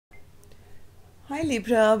Hi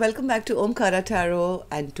Libra, welcome back to Omkaratarot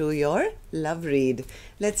and to your love read.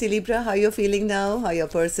 Let's see Libra, how you're feeling now, how your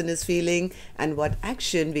person is feeling and what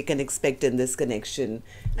action we can expect in this connection.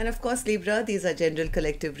 And of course Libra, these are general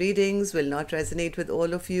collective readings, will not resonate with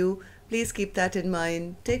all of you. Please keep that in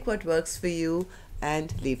mind, take what works for you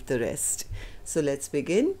and leave the rest. So let's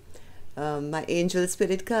begin. My angel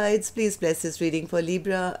spirit guides, please bless this reading for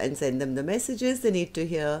Libra and send them the messages they need to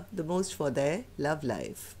hear the most for their love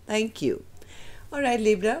life. Thank you. Alright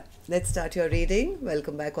Libra, let's start your reading.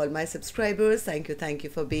 Welcome back all my subscribers. Thank you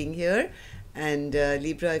for being here. And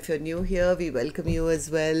Libra, if you're new here, we welcome you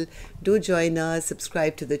as well. Do join us,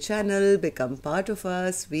 subscribe to the channel, become part of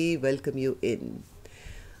us. We welcome you in.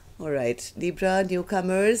 Alright, Libra,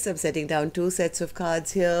 newcomers, I'm setting down two sets of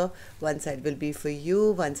cards here. One side will be for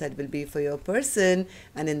you, one side will be for your person.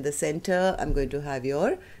 And in the center, I'm going to have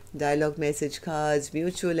your dialogue message cards,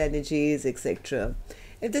 mutual energies, etc.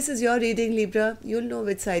 If this is your reading, Libra, you'll know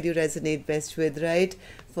which side you resonate best with, right?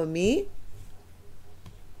 For me,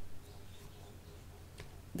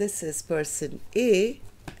 this is person A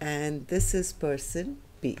and this is person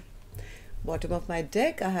B. Bottom of my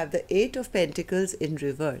deck, I have the Eight of Pentacles in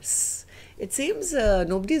reverse. It seems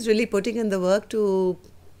nobody's really putting in the work to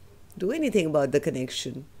do anything about the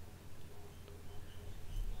connection.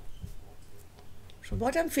 From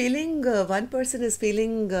what I'm feeling, one person is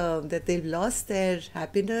feeling that they've lost their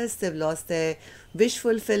happiness, they've lost their wish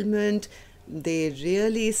fulfillment. They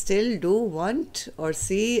really still do want or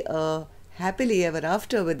see a happily ever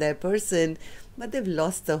after with their person, but they've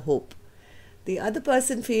lost the hope. The other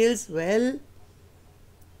person feels, well,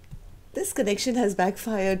 this connection has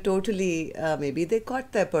backfired totally. Maybe they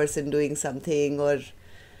caught their person doing something or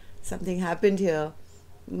something happened here.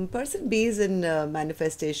 Person B is in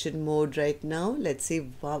manifestation mode right now. Let's see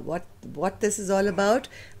what this is all about.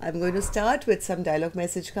 I'm going to start with some dialogue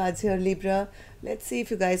message cards here, Libra. Let's see if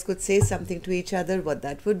you guys could say something to each other, what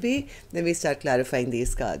that would be. Then we start clarifying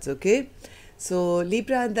these cards, okay? So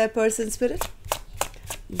Libra and their person, spirit.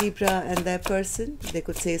 Libra and their person, they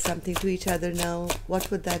could say something to each other now. What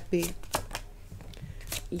would that be?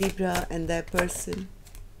 Libra and their person.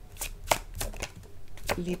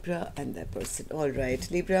 Libra and their person. All right,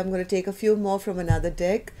 Libra, I'm going to take a few more from another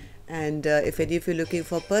deck. And if any of you are looking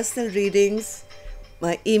for personal readings,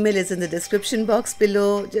 my email is in the description box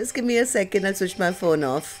below. Just give me a second, I'll switch my phone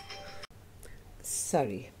off.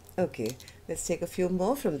 Sorry. Okay, let's take a few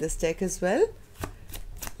more from this deck as well.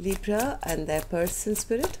 Libra and their person,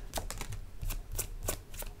 spirit.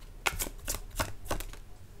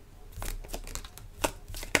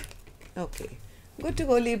 Okay, good to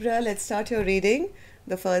go, Libra. Let's start your reading.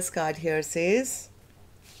 The first card here says,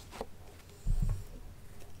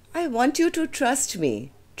 I want you to trust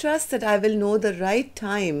me. Trust that I will know the right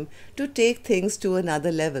time to take things to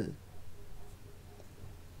another level.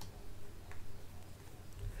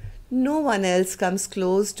 No one else comes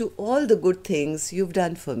close to all the good things you've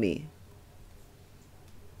done for me.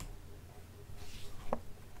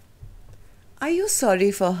 Are you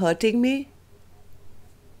sorry for hurting me?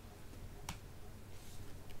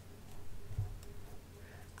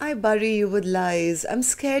 I bury you with lies. I'm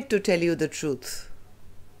scared to tell you the truth.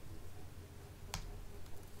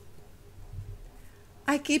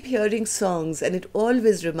 I keep hearing songs and it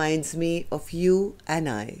always reminds me of you and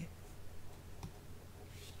I.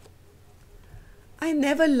 I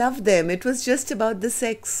never loved them. It was just about the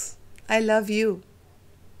sex. I love you.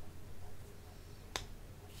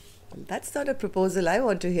 That's not a proposal I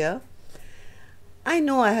want to hear. I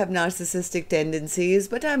know I have narcissistic tendencies,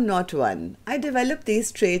 but I'm not one. I developed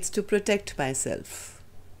these traits to protect myself.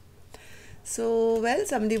 So, well,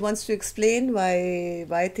 somebody wants to explain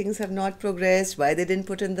why things have not progressed, why they didn't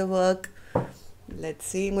put in the work. Let's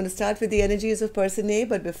see. I'm going to start with the energies of person A,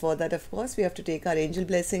 but before that, of course, we have to take our angel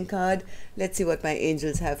blessing card. Let's see what my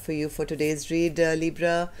angels have for you for today's read,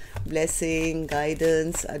 Libra. Blessing,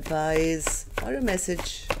 guidance, advice, or a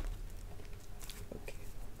message.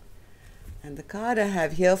 And the card I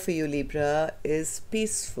have here for you, Libra, is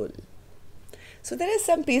peaceful. So there is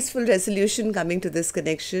some peaceful resolution coming to this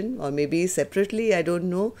connection, or maybe separately, I don't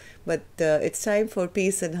know. But it's time for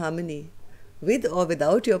peace and harmony. With or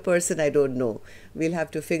without your person, I don't know. We'll have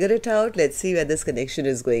to figure it out. Let's see where this connection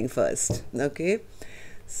is going first. Okay?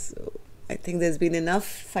 So I think there's been enough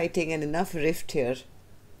fighting and enough rift here.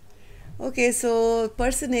 Okay, so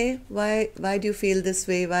person A, why do you feel this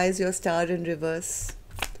way? Why is your star in reverse?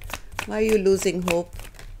 Why are you losing hope?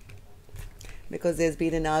 Because there's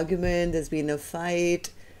been an argument, there's been a fight.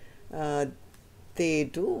 They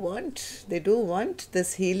do want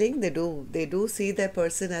this healing. They do see their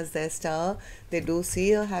person as their star. They do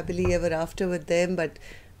see a happily ever after with them, but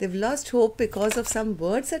They've lost hope because of some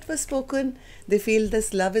words that were spoken. They feel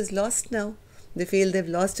this love is lost now. They feel they've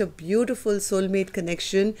lost a beautiful soulmate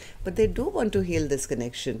connection, but they do want to heal this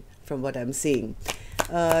connection from what I'm seeing.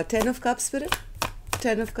 Ten of Cups, Spirit.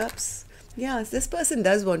 Ten of Cups. Yeah, this person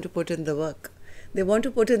does want to put in the work. They want to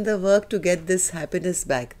put in the work to get this happiness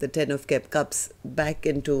back, the Ten of Cups back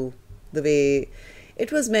into the way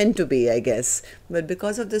it was meant to be, I guess. But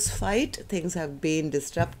because of this fight, things have been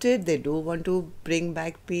disrupted. They do want to bring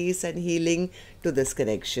back peace and healing to this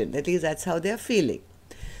connection. At least that's how they're feeling.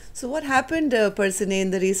 So what happened, person A, in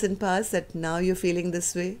the recent past that now you're feeling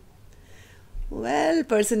this way? Well,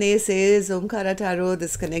 person A says, Omkaratarot,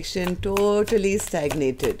 this connection totally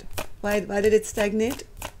stagnated. Why did it stagnate?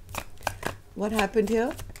 What happened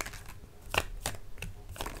here?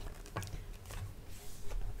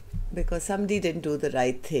 Because somebody didn't do the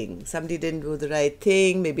right thing. Somebody didn't do the right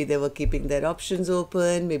thing. Maybe they were keeping their options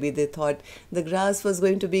open. Maybe they thought the grass was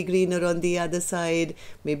going to be greener on the other side.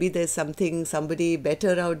 Maybe there's somebody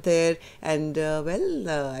better out there. And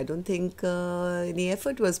I don't think any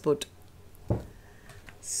effort was put.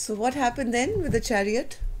 So what happened then with the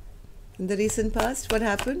Chariot? In the recent past, what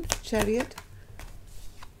happened? Chariot?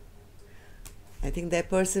 I think that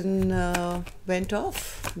person went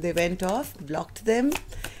off. They went off, blocked them,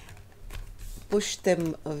 pushed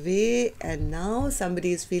them away, and now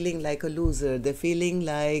somebody is feeling like a loser. They're feeling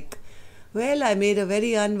like, well, I made a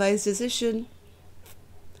very unwise decision.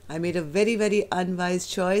 I made a very, very unwise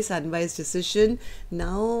choice, unwise decision.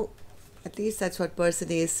 Now, at least that's what person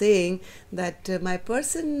A is saying, that my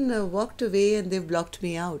person walked away and they've blocked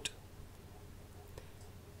me out.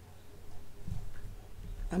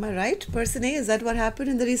 Am I right, person A? Is that what happened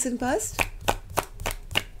in the recent past?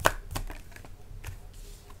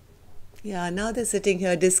 Yeah, now they're sitting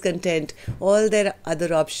here discontent. All their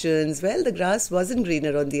other options, well, the grass wasn't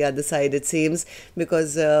greener on the other side, it seems,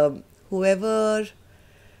 because whoever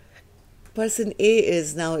person A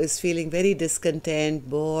is now is feeling very discontent,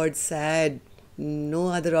 bored, sad. No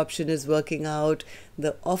other option is working out.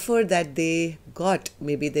 The offer that they got,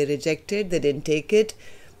 maybe they rejected, they didn't take it,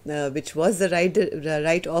 which was the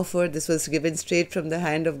right offer. This was given straight from the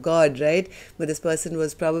hand of God, right? But this person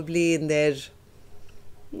was probably in their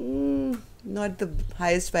not the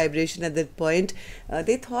highest vibration at that point.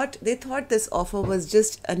 They thought this offer was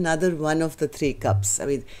just another one of the three cups. I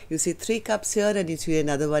mean, you see three cups here and you see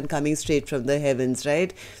another one coming straight from the heavens,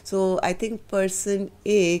 right? So I think person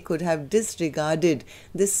A could have disregarded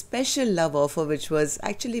this special love offer which was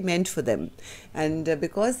actually meant for them. And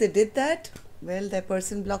because they did that, well, that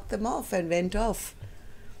person blocked them off and went off.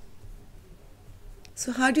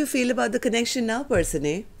 So how do you feel about the connection now, person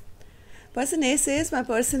A? Person A says, my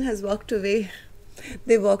person has walked away.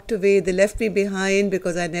 They walked away. They left me behind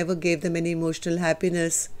because I never gave them any emotional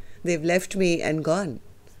happiness. They've left me and gone.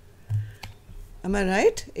 Am I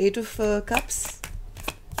right? Eight of Cups.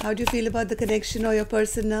 How do you feel about the connection or your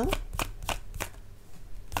person now?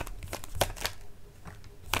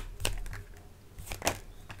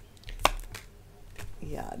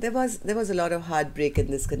 Yeah, there was a lot of heartbreak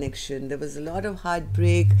in this connection. There was a lot of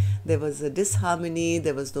heartbreak. There was a disharmony.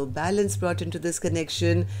 There was no balance brought into this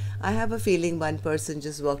connection. I have a feeling one person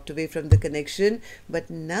just walked away from the connection. But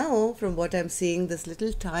now, from what I'm seeing, this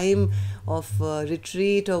little time of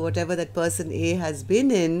retreat or whatever that person A has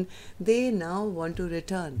been in, they now want to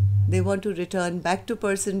return. They want to return back to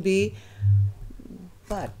person B.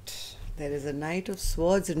 But there is a Knight of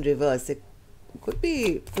Swords in reverse. They could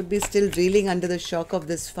be still reeling under the shock of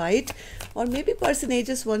this fight, or maybe person A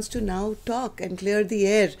just wants to now talk and clear the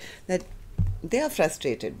air. That they are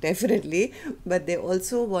frustrated, definitely, but they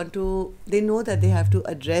also want to, they know that they have to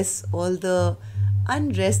address all the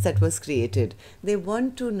unrest that was created. They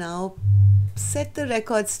want to now set the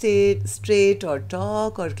record straight or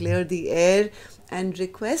talk or clear the air and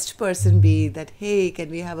request person B that, hey, can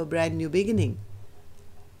we have a brand new beginning,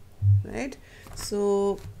 right?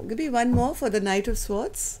 So give me one more for the Knight of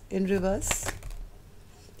Swords in reverse.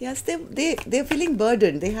 Yes, they're feeling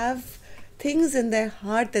burdened. They have things in their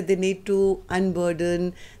heart that they need to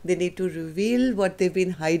unburden. They need to reveal what they've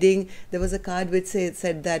been hiding. There was a card which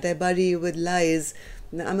said that I bury you with lies.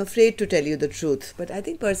 I'm afraid to tell you the truth. But I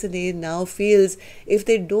think person A now feels if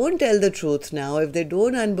they don't tell the truth now, if they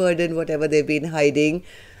don't unburden whatever they've been hiding,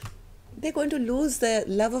 they're going to lose the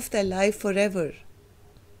love of their life forever.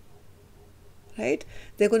 Right?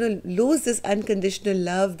 They're going to lose this unconditional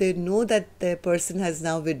love. They know that their person has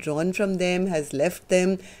now withdrawn from them, has left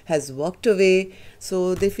them, has walked away.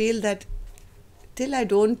 So they feel that till I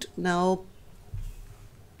don't now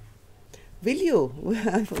Will you?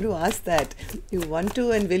 I want to ask that. You want to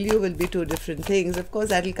and will you will be two different things. Of course,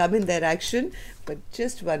 that will come in their action, but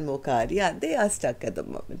just one more card. Yeah, they are stuck at the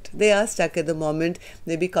moment. They are stuck at the moment.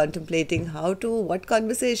 Maybe contemplating what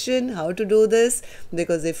conversation, how to do this,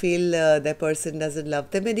 because they feel their person doesn't love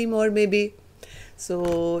them anymore, maybe. So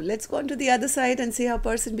let's go on to the other side and see how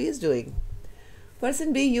person B is doing.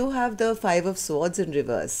 Person B, you have the Five of Swords in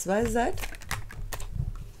reverse. Why is that?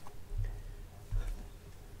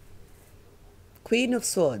 Queen of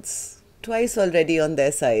Swords, twice already on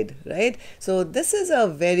their side, right? So this is a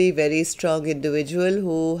very, very strong individual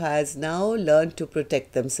who has now learned to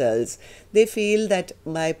protect themselves. They feel that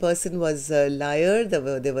my person was a liar, they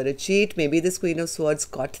were a cheat. Maybe this Queen of Swords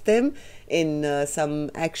caught them in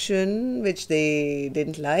some action which they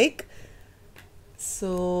didn't like.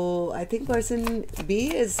 So I think person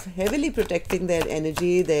B is heavily protecting their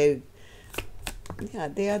energy, they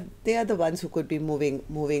are the ones who could be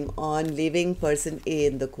moving on, leaving person A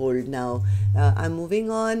in the cold now. I'm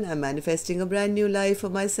moving on. I'm manifesting a brand new life for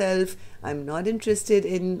myself. I'm not interested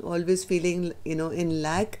in always feeling in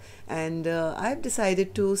lack, and I've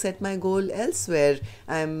decided to set my goal elsewhere.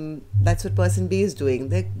 That's what person B is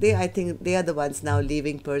doing. I think they are the ones now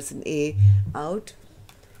leaving person A out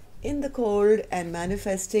in the cold and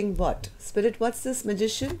manifesting what? Spirit, what's this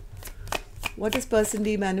magician? What is person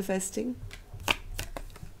B manifesting?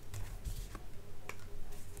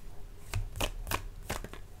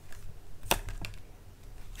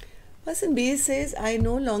 Person B says, I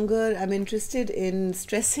no longer am interested in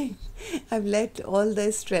stressing. I've let all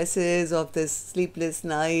the stresses of this sleepless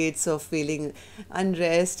nights, of feeling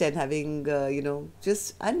unrest and having,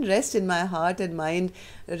 just unrest in my heart and mind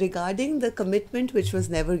regarding the commitment which was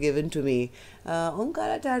never given to me.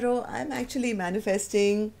 Omkaratarot, I'm actually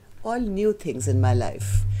manifesting all new things in my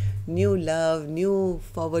life. New love, new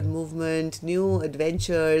forward movement, new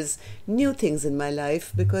adventures, new things in my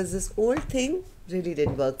life, because this old thing really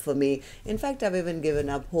didn't work for me. In fact, I've even given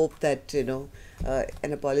up hope that an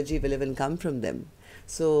apology will even come from them.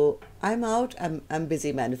 So I'm out. I'm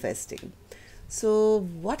busy manifesting. So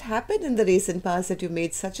what happened in the recent past that you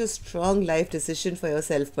made such a strong life decision for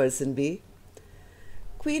yourself, person B?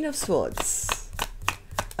 Queen of Swords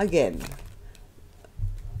again.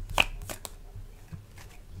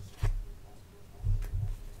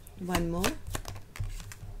 One more.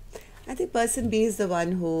 I think person B is the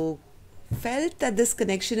one who felt that this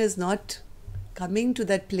connection is not coming to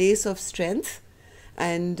that place of strength,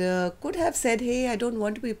 and could have said, hey, I don't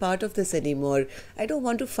want to be part of this anymore. I don't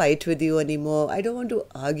want to fight with you anymore. I don't want to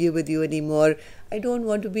argue with you anymore. I don't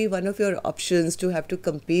want to be one of your options to have to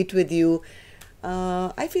compete with you.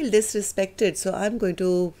 I feel disrespected, so I'm going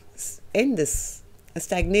to end this,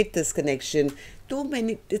 stagnate this connection.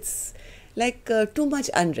 It's like too much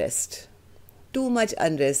unrest. Too much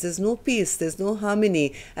unrest. There's no peace. There's no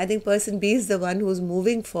harmony. I think person B is the one who's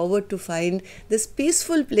moving forward to find this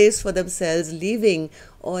peaceful place for themselves, leaving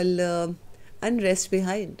all unrest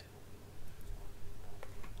behind.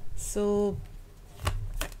 So,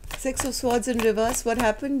 Six of Swords in reverse. What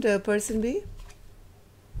happened, person B?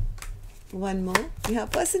 One more. Yeah,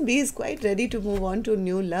 person B is quite ready to move on to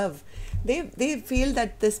new love. They feel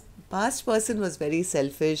that this past person was very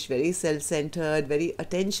selfish, very self-centered, very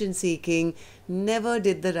attention-seeking, never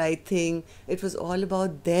did the right thing. It was all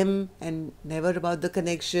about them and never about the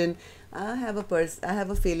connection. I have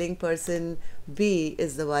a feeling person B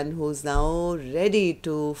is the one who's now ready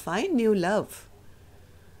to find new love.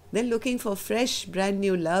 They're looking for fresh, brand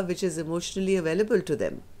new love which is emotionally available to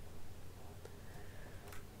them.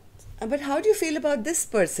 But how do you feel about this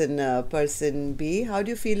person, person B? How do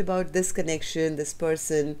you feel about this connection, this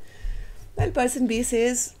person? Well, person B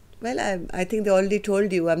says, well, I think they already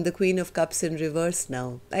told you I'm the Queen of Cups in reverse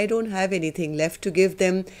now. I don't have anything left to give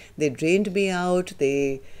them. They drained me out.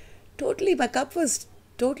 My cup was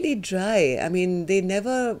totally dry. I mean, they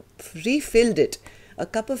never refilled it. A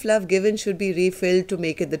cup of love given should be refilled to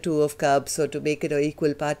make it the Two of Cups or to make it an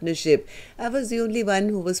equal partnership. I was the only one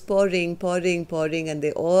who was pouring, and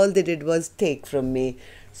all they did was take from me.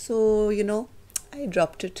 So, I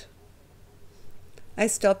dropped it. I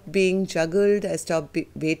stopped being juggled. I stopped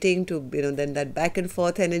waiting to, then that back and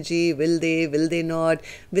forth energy. Will they not?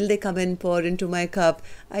 Will they come and pour into my cup?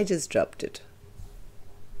 I just dropped it.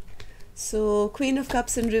 So, Queen of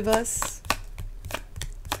Cups in reverse.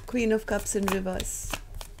 Queen of Cups in reverse.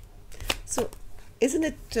 So, isn't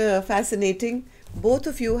it fascinating? Both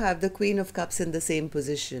of you have the Queen of Cups in the same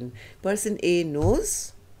position. Person A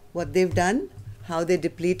knows what they've done, how they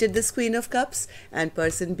depleted this Queen of Cups, and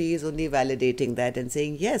person B is only validating that and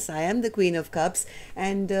saying, yes, I am the Queen of Cups,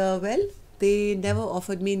 and well, they never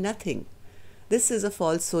offered me nothing. this is a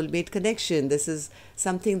false soulmate connection. This is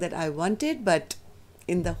something that I wanted, but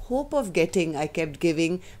in the hope of getting, I kept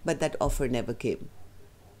giving, but that offer never came.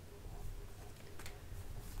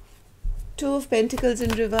 Two of Pentacles in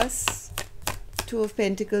reverse. Two of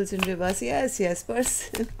Pentacles in reverse. Yes,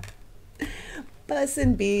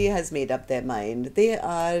 person B has made up their mind. They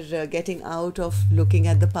are getting out of looking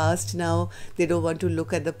at the past now. They don't want to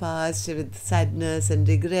look at the past with sadness and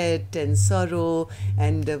regret and sorrow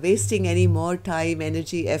and wasting any more time,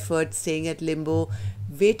 energy, effort, staying at limbo,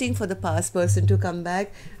 waiting for the past person to come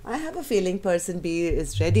back. I have a feeling person B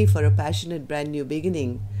is ready for a passionate brand new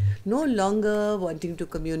beginning. No longer wanting to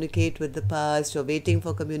communicate with the past or waiting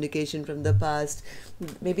for communication from the past.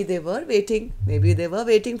 Maybe they were waiting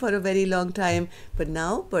for a very long time, but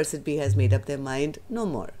now person B has made up their mind. No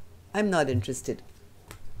more. I'm not interested.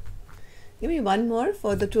 Give me one more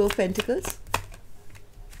for the Two of Pentacles.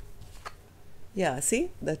 Yeah,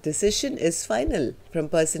 see, the decision is final from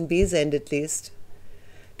person B's end at least.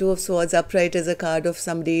 Two of Swords upright is a card of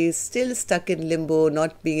somebody still stuck in limbo,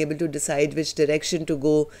 not being able to decide which direction to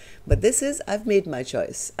go. But this is, I've made my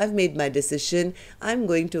choice. I've made my decision. I'm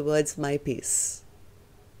going towards my peace.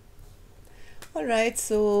 All right,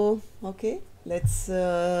 so, okay, let's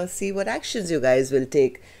see what actions you guys will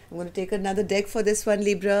take. I'm going to take another deck for this one,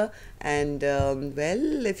 Libra. And,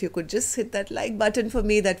 well, if you could just hit that like button for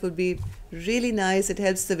me, that would be really nice. It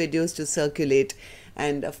helps the videos to circulate.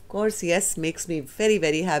 And of course, yes, makes me very,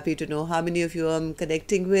 very happy to know how many of you I'm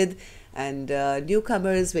connecting with. And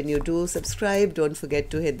newcomers, when you do subscribe, don't forget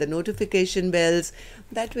to hit the notification bells.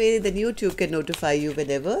 That way, then YouTube can notify you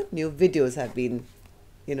whenever new videos have been,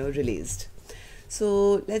 released.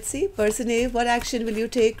 So let's see, person A, what action will you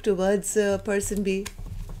take towards person B?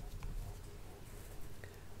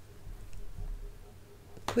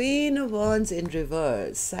 Queen of Wands in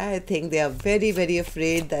reverse. I think they are very, very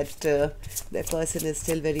afraid that their person is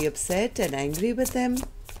still very upset and angry with them.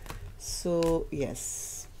 So,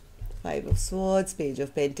 yes. Five of Swords, Page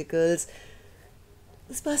of Pentacles.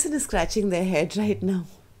 This person is scratching their head right now.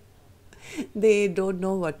 They don't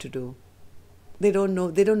know what to do. They don't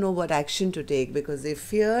know what action to take because they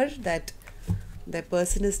fear that their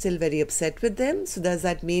person is still very upset with them. So, does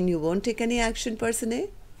that mean you won't take any action, person A?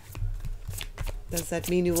 Does that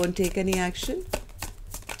mean you won't take any action?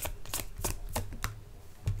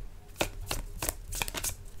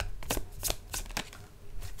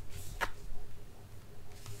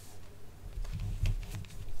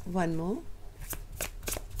 One more.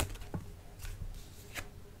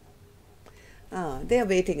 They are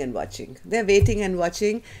waiting and watching. They're waiting and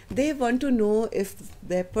watching. They want to know if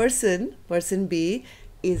their person B,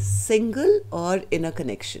 is single or in a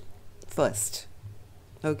connection first.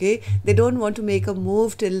 Okay, they don't want to make a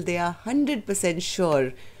move till they are 100%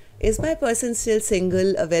 sure. Is my person still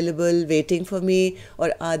single, available, waiting for me,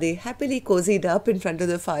 or are they happily cozied up in front of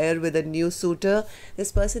the fire with a new suitor?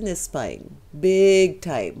 This person is spying. Big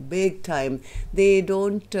time, big time. They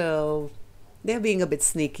don't, they're being a bit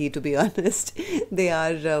sneaky, to be honest. They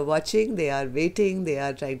are watching, they are waiting, they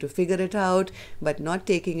are trying to figure it out, but not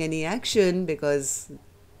taking any action because,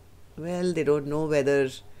 well, they don't know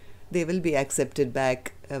whether they will be accepted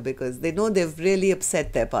back because they know they've really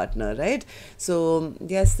upset their partner, right? So,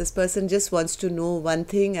 yes, this person just wants to know one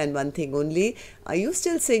thing and one thing only. Are you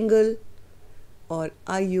still single or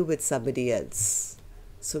are you with somebody else?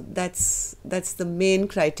 So that's the main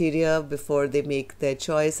criteria before they make their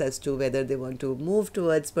choice as to whether they want to move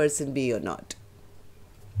towards person B or not.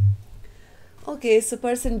 Okay, so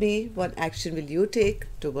person B, what action will you take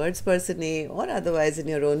towards person A or otherwise in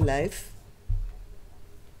your own life?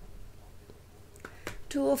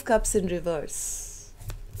 Two of Cups in reverse.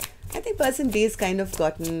 I think person B has kind of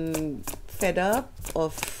gotten fed up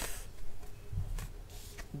of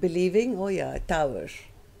believing. Oh yeah, Tower.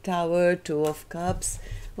 Tower, Two of Cups.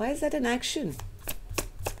 Why is that an action?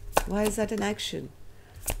 Why is that an action?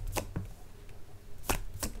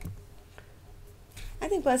 I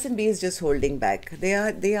think person B is just holding back. They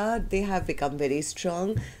have become very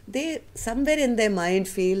strong. They somewhere in their mind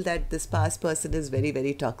feel that this past person is very,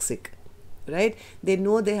 very toxic. Right? They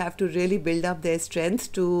know they have to really build up their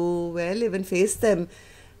strength to, well, even face them.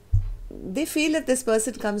 They feel if this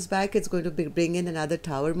person comes back, it's going to bring in another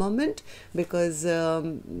Tower moment because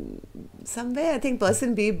somewhere I think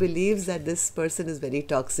person B believes that this person is very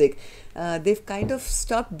toxic. They've kind of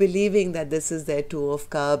stopped believing that this is their Two of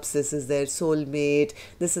Cups, this is their soulmate,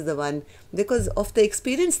 this is the one, because of the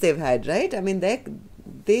experience they've had, right? I mean,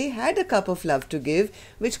 they had a cup of love to give,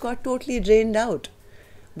 which got totally drained out.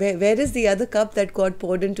 Where is the other cup that got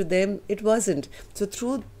poured into them? It wasn't. So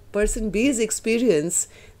through person B's experience,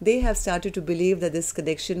 they have started to believe that this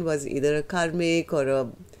connection was either a karmic or a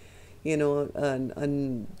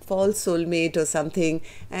false soulmate or something,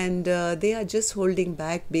 and they are just holding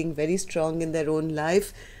back, being very strong in their own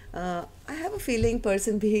life. I have a feeling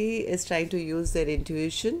person B is trying to use their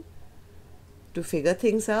intuition to figure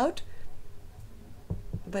things out,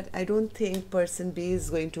 but I don't think person B is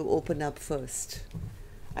going to open up first.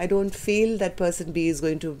 I don't feel that person B is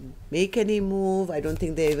going to make any move. I don't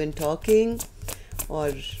think they're even talking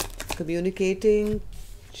or communicating.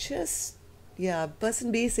 Just, yeah, person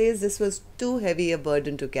B says this was too heavy a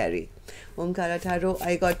burden to carry. Omkaratarot,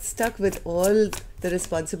 I got stuck with all the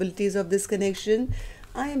responsibilities of this connection.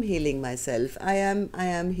 I am healing myself. I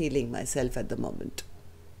am healing myself at the moment.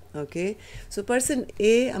 Okay, so person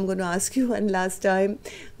A, I'm going to ask you one last time.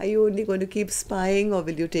 Are you only going to keep spying, or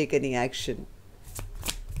will you take any action?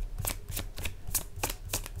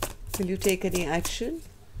 Will you take any action?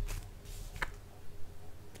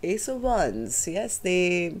 Ace of Wands. Yes,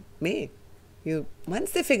 they may.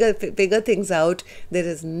 Once they figure things out, there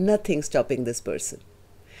is nothing stopping this person.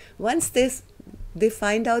 Once they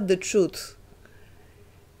find out the truth,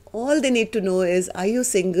 all they need to know is, are you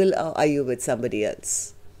single or are you with somebody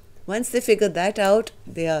else? Once they figure that out,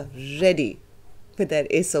 they are ready with their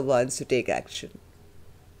Ace of Wands to take action.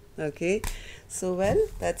 Okay, so well,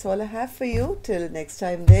 that's all I have for you. Till next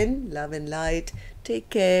time then, love and light. Take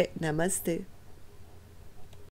care. Namaste.